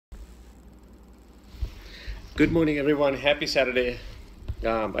Good morning, everyone. Happy Saturday.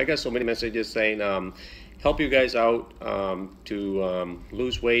 I got so many messages saying help you guys out to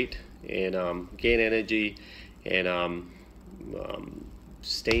lose weight and gain energy and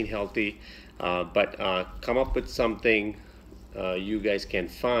staying healthy, but come up with something you guys can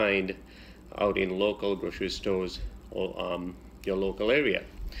find out in local grocery stores or your local area.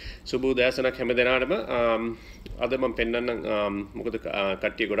 සුබ උදෑසනක් හැම දෙනාටම අද මම පෙන්වන්නම් මොකද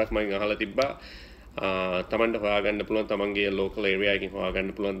කට්ටිය ගොඩක් මගෙන් අහලා තිබ්බා තමන්ට හොයාගන්න පුළුවන් තමන්ගේ local area එකකින් හොයාගන්න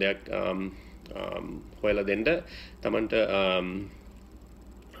පුළුවන් දෙයක් හොයලා දෙන්න තමන්ට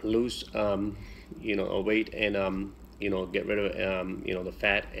lose a weight and get rid of the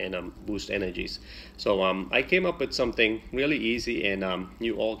fat and boost energies. So I came up with something really easy and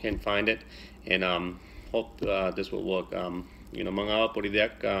you all can find it and hope this will work. මම ආව පොඩි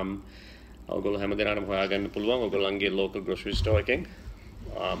දෙයක් ඔයගොල්ලෝ හැම දෙනාටම හොයාගන්න පුළුවන් ඔයගොල්ලන්ගේ local grocery store එකෙන්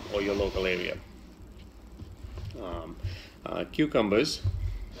or your local area. Cucumbers.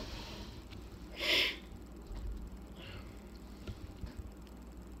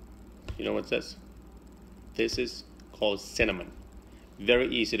 You know what's this? This is called cinnamon. Very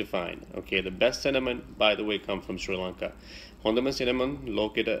easy to find. Okay, the best cinnamon, by the way, come from Sri Lanka. හොඳම cinnamon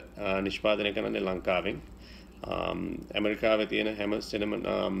located නිෂ්පාදනය කරන්නේ ලංකාවෙන්. America තියෙන හැම cinnamon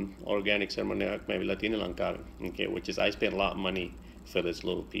organic cinnamon එකක්ම ඇවිල්ලා තියෙන ලංකාවෙන්. Okay, which is I spent a lot of money for this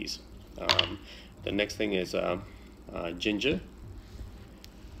little piece. The next thing is ginger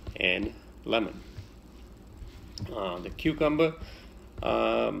and lemon. The cucumber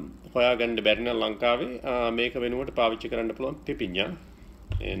හොයාගන්න බැරි නම් ලංකාවේ මේක වෙනුවට පාවිච්චි කරන්න පුළුවන් පිපිඤ්ඤා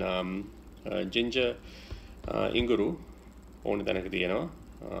and ginger ඉඟුරු ඕන තැනක තියෙනවා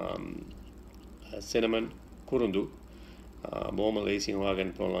cinnamon කුරුඳු බොහොම ලේසියෙන්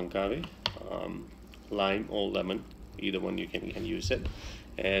හොයාගන්න පුළුවන් ලංකාවේ lime or lemon, either one you can use it.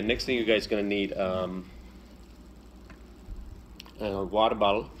 And next thing you guys gonna need water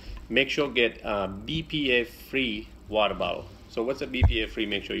bottle. Make sure get BPA free water bottle. So what's a BPA free?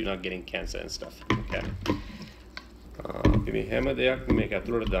 Make sure you're not getting cancer and stuff. Okay. Give me hammer there. Make a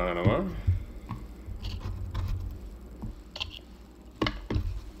throw it down.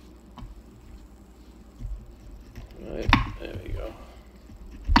 Alright, there we go.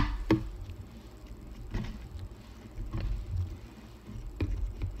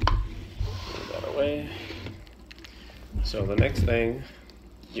 Move that away. So the next thing,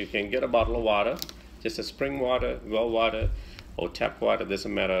 you can get a bottle of water, just a spring water, well water, or tap water,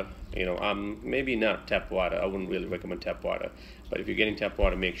 doesn't matter. Maybe not tap water. I wouldn't really recommend tap water. But if you're getting tap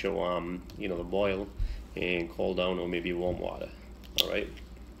water, make sure the boil and cool down, or maybe warm water. All right.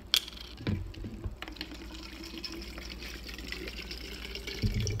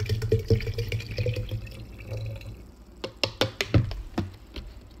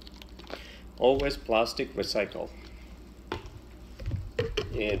 Always plastic recycle.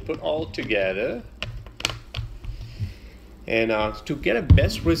 And put all together. And to get a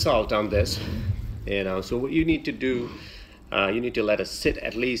best result on this, so what you need to do, you need to let it sit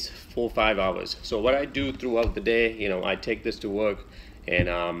at least 4 or 5 hours. So what I do throughout the day, I take this to work, and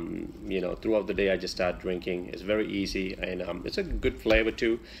throughout the day I just start drinking. It's very easy, and it's a good flavor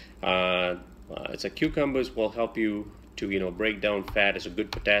too. It's a cucumbers will help you to break down fat. It's a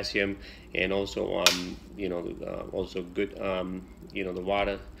good potassium, and also also good the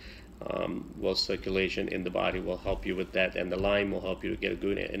water. Well, circulation in the body will help you with that, and the lime will help you to get a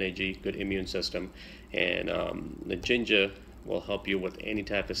good energy, good immune system, and the ginger will help you with any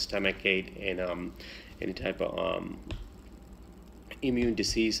type of stomach ache and any type of immune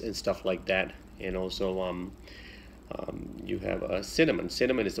disease and stuff like that. And also you have cinnamon.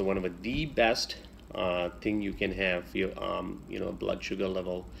 Cinnamon is one of the best thing you can have for your blood sugar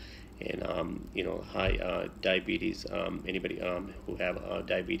level and high diabetes. Anybody who have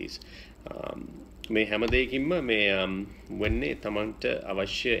diabetes. මේ හැම දෙයකින්ම මේ වෙන්නේ තමන්ට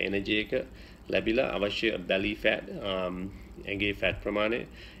අවශ්‍ය energy එක ලැබිලා අවශ්‍ය belly fat ඇඟේ fat ප්‍රමාණය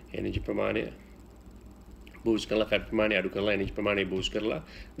energy ප්‍රමාණය boost කරලා fat ප්‍රමාණය අඩු කරලා energy ප්‍රමාණය boost කරලා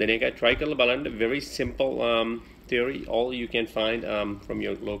then එකයි try කරලා බලන්න. Very simple theory, all you can find from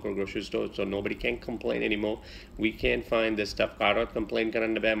your local grocery store, so nobody can complain anymore. We can find this stuff. කාටවත් complain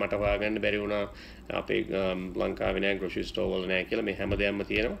කරන්න බෑ මට හොයාගන්න බැරි වුණා අපේ ලංකාවේ නෑ grocery store වල නෑ කියලා. මේ හැම දෙයක්ම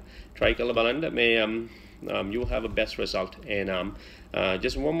තියෙනවා. try කරලා බලන්න. මේ you'll have a best result. And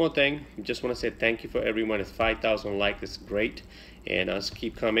just one more thing, just want to say thank you for everyone. It's 5,000 likes. It's great, and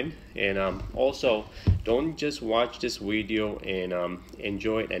keep coming. And also don't just watch this video and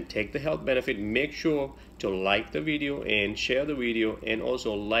enjoy it and take the health benefit. Make sure to like the video and share the video, and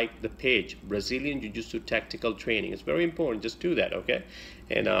also like the page Brazilian Jiu-Jitsu Tactical Training. It's very important. Just do that, okay?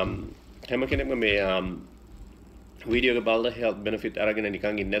 And හැම කෙනෙක්ම මේ video के बाल health benefit अरगन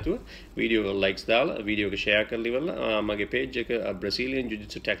निकांगी नेतु video को likes दाल video को share कर ली वाला मगे पेज के Brazilian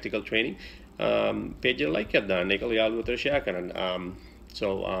जिu-jitsu tactical training page like कर दान निकल याल वो तो share Karan so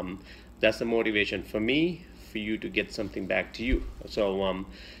that's the motivation for me for you to get something back to you.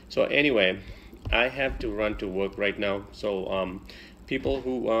 So anyway, I have to run to work right now. So people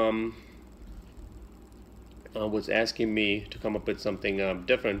who was asking me to come up with something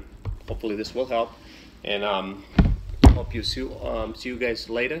different, hopefully this will help, and hope you see you guys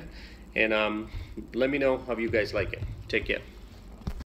later, and let me know how you guys like it. Take care.